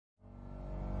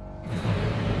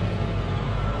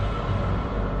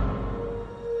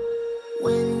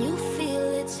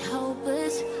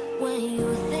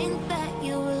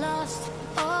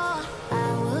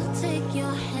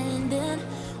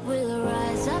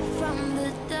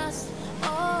dust.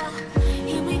 Oh,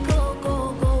 here we go,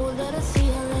 go, go, let us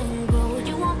heal and grow.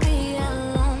 You won't be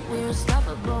alone, we're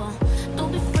unstoppable.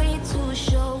 Don't be afraid to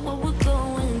show what we're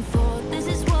going for. This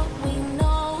is what we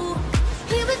know.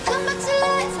 Here we come back to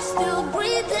life, we're still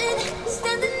breathing.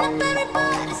 Standing up,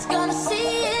 everybody's gonna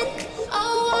see it.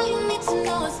 Oh, all you need to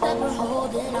know is that we're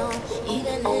holding on.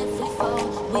 Even if we fall,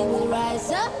 we will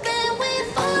rise up and we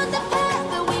follow the path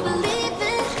that we believe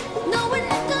in. No, we're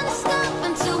not gonna stop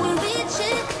until we reach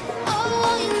it. Oh,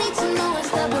 all you need to know is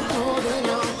that we're holding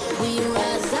on. We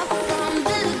rise up from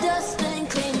the dust and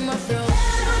claim our throne.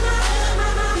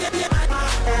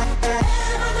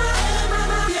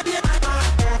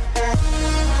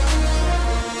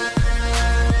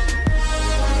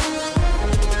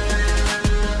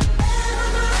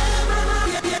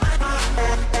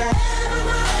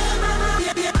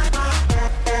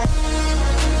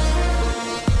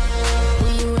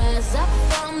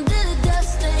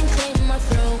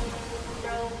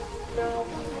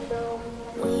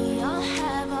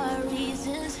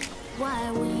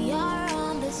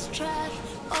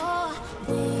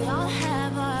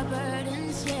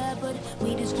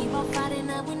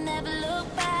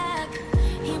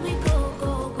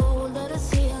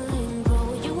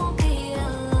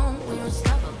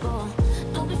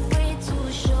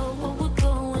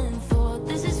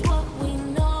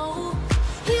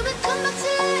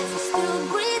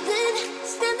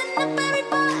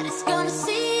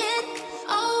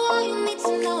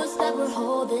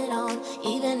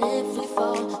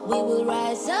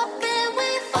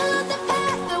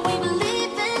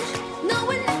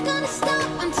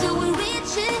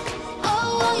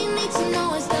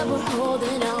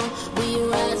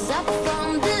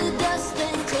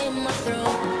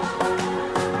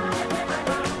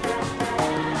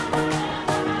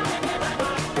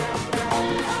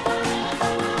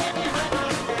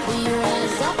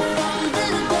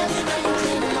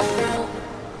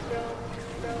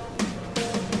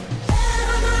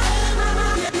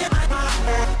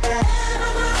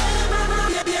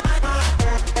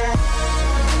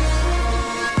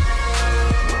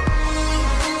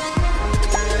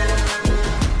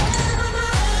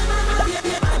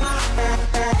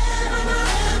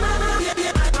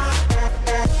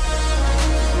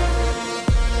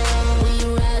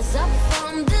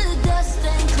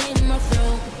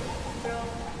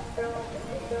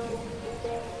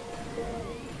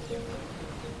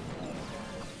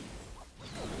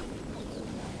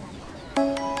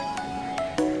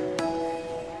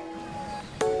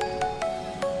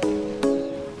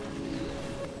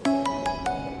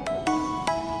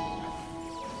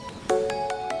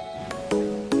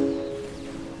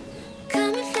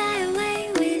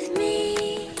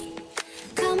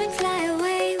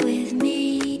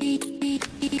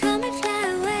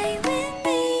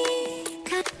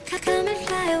 Come and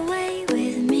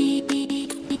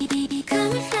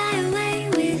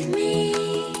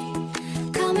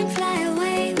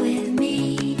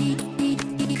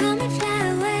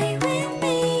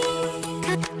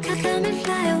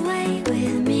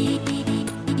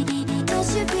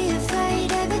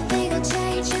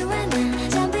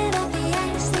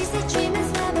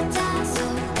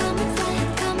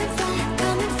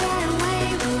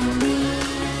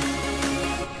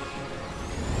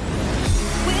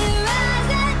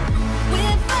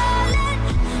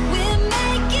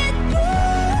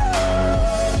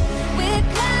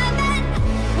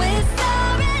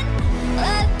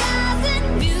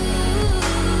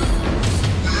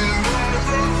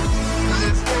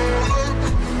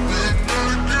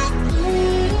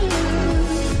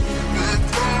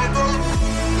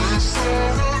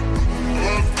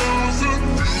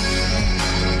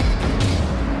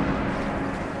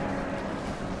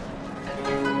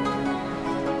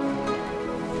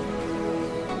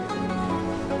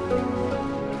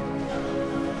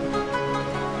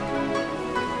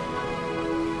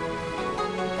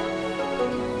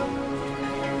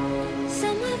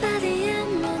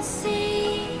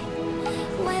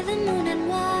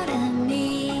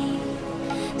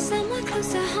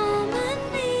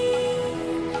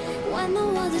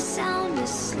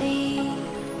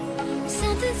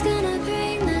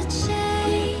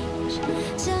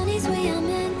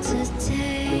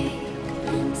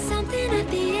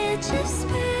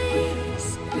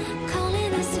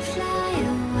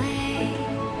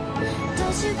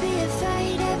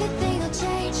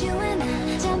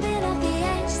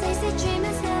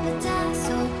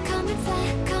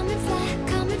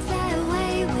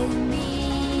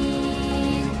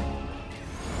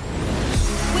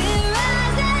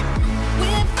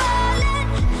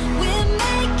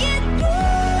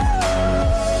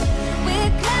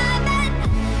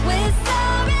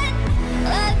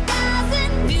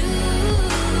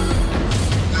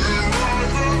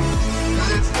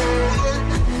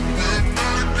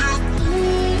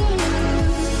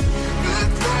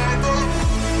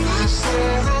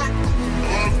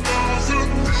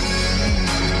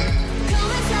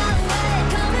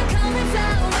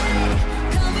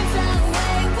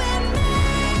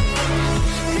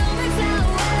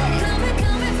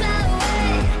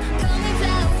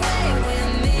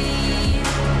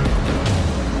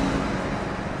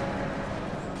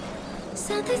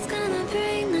Something's gonna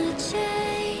bring the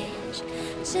change.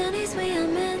 Journeys we are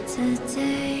meant to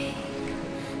take.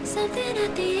 Something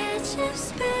at the edge of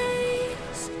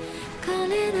space,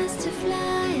 calling us to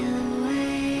fly away.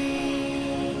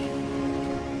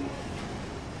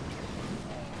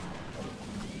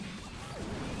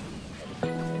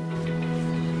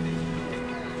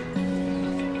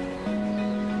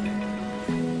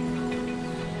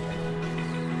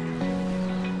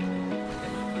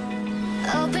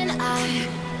 Open eye,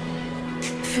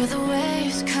 feel the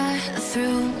waves cut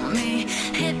through me,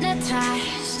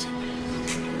 hypnotized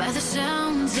by the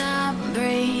sounds I'm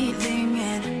breathing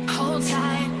in. Hold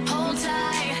tight,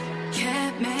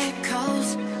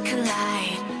 chemicals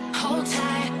collide. Hold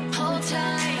tight, hold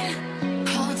tight,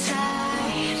 hold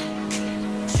tight.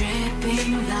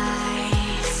 Dripping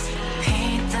lights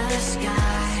paint the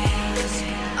skies,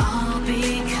 all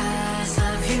because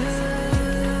of you.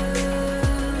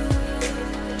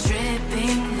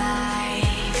 Dripping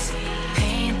lights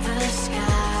paint the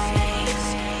skies,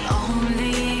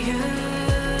 only you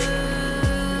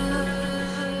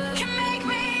can make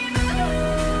me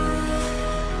move.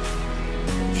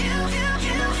 You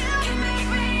can make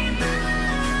me move.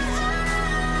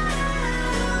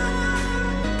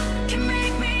 Can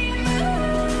make me move.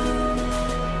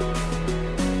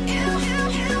 You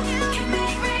can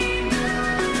make me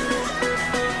move.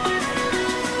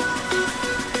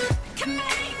 Can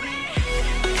make me.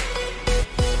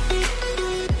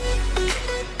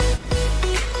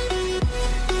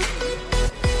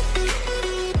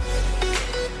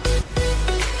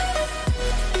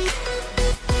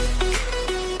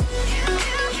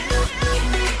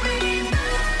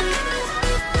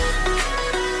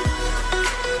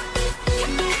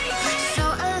 So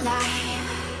alive,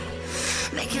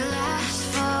 make it last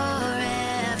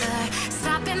forever.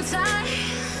 Stop in time,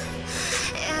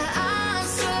 yeah, I'm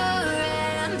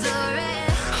surrendering.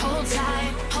 Hold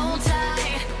tight,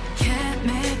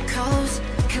 chemicals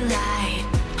collide.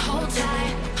 Hold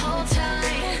tight, hold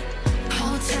tight,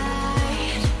 hold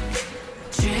tight.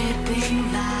 Dripping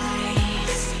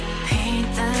lights paint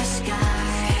the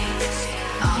skies,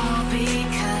 all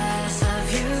because of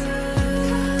you.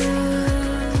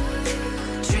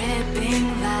 Dripping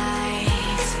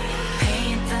lights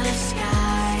paint the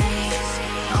skies,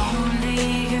 only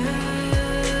you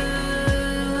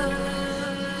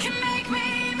can make me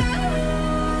move.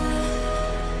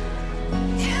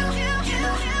 You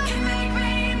can make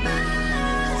me move.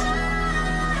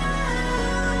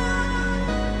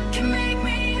 Can make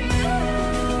me move.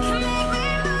 Can make me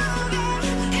move.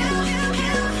 You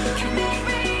can make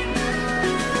me move.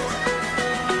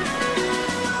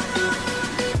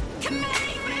 Can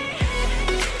make me.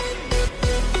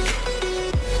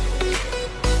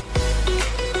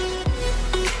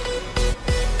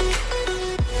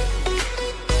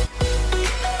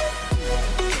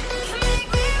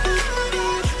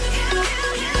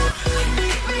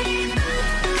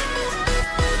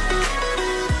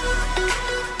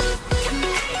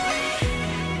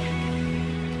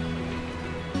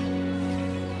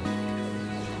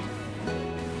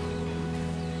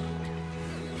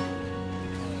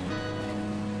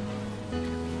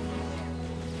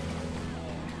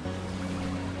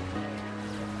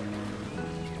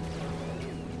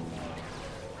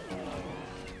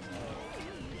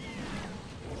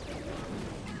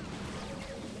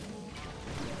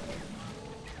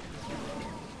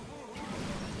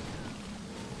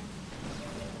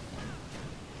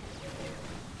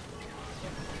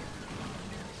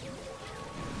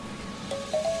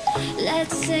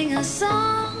 Let's sing a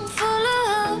song full of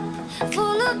hope,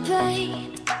 full of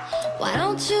pain. Why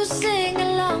don't you sing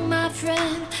along, my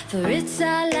friend? For it's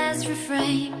our last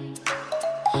refrain.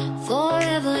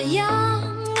 Forever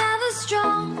young, ever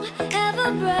strong,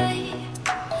 ever brave.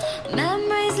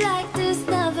 Memories like this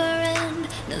never end.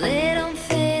 No, they don't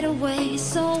fade away.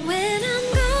 So when I'm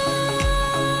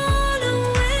gone, oh,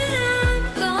 when I'm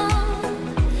gone,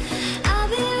 I'll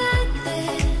be right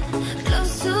there,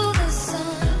 close to the sun.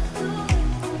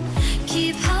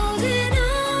 Keep holding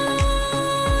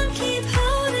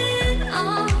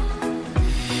on,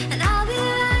 and I'll be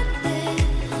right there,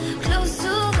 close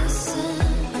to the sun,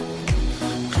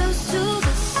 close to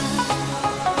the sun.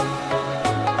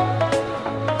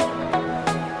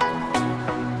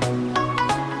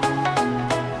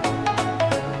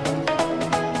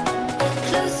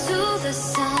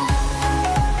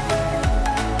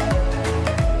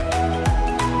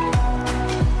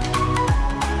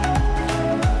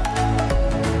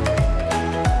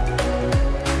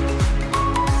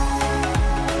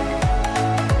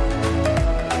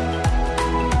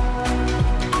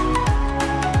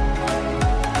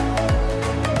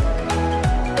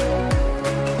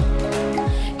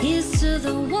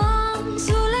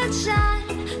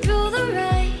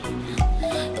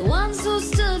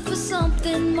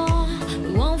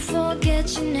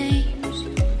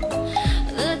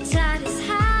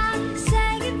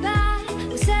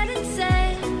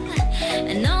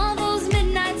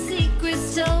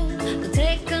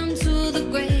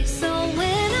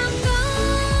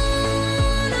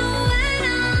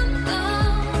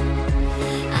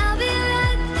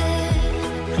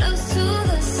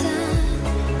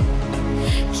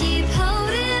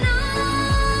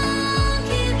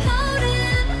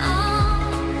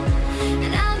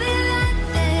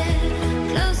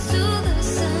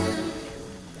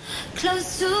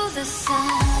 close to the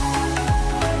sun.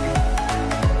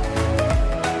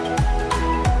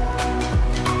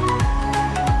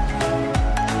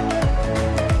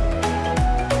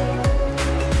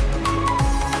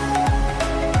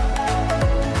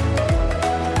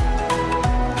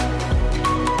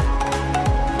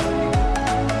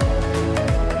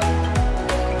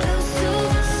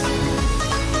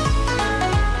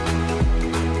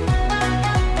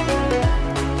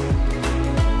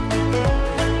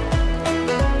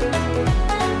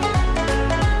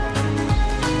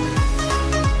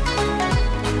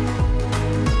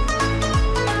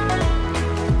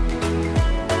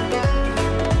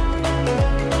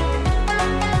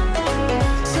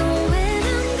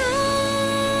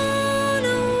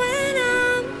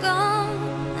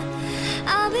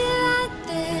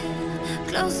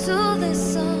 Close to the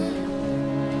sun.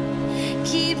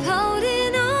 Keep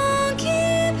holding on,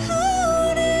 keep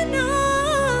holding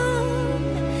on.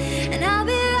 And I'll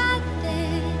be right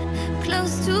there,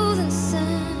 close to the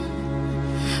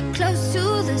sun, close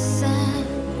to the sun.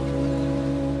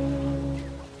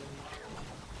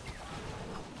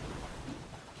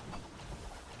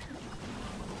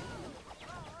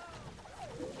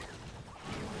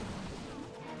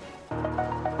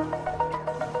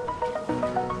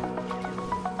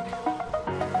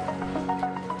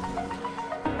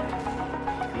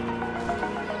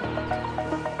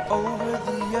 Over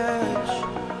the edge,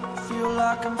 feel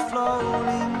like I'm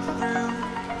floating through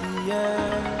the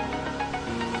air.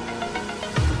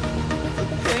 The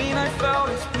pain I felt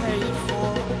is paid for.